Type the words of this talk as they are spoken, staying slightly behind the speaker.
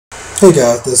Hey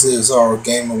guys, this is our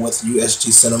gamer with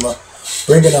USG Cinema,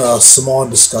 bringing a small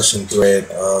discussion thread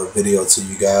video to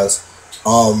you guys.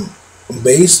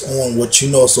 Based on what you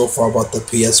know so far about the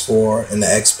PS4 and the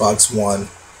Xbox One,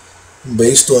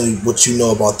 based on what you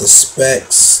know about the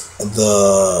specs,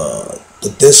 the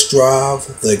disk drive,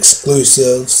 the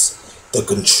exclusives, the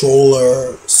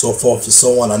controller, so forth and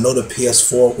so on. I know the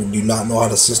PS4, we do not know how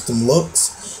the system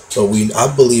looks. So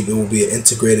I believe it will be an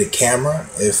integrated camera.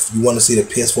 If you want to see the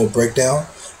PS4 breakdown,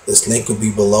 this link will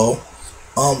be below.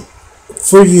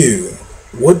 For you,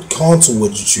 what console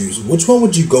would you choose? Which one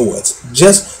would you go with?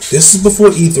 This is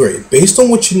before E3. Based on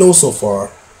what you know so far,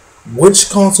 which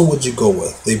console would you go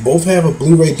with? They both have a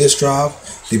Blu-ray disc drive.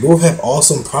 They both have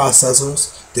awesome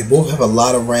processors. They both have a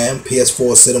lot of RAM.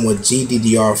 PS4 is sitting with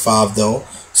GDDR5 though,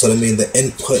 so that means the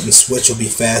input and switch will be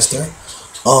faster.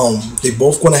 They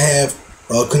both gonna have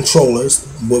controllers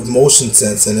with motion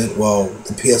sense in it. Well,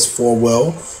 the PS4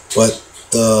 will, but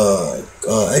the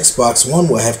Xbox One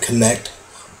will have Kinect.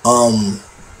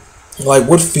 Like,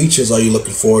 what features are you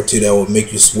looking forward to that will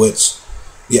make you switch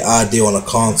your idea on a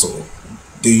console?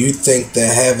 Do you think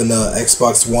that having a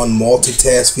Xbox One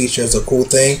multitask feature is a cool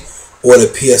thing, or the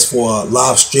PS4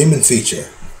 live streaming feature,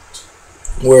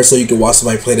 where so you can watch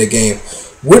somebody play the game?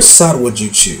 Which side would you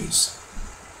choose?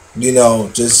 You know,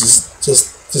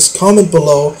 just comment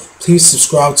below. Please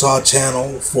subscribe to our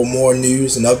channel for more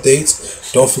news and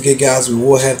updates. Don't forget, guys, we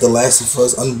will have The Last of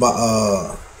Us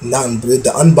the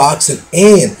unboxing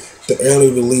and the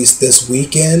early release this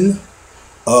weekend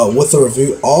with a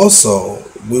review. Also,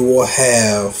 we will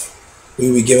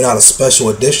be giving out a special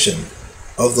edition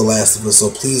of The Last of Us, so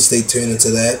please stay tuned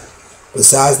into that.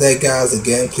 Besides that, guys,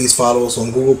 again, please follow us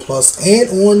on Google Plus and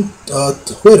on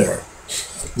Twitter.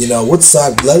 You know, what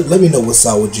side? Let me know what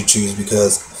side would you choose,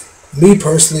 because me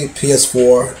personally,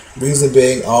 PS4. Reason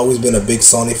being, I've always been a big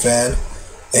Sony fan,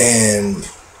 and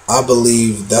I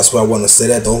believe that's where I want to say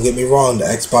that. Don't get me wrong, the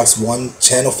Xbox One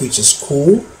channel features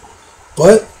cool,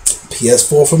 but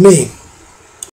PS4 for me.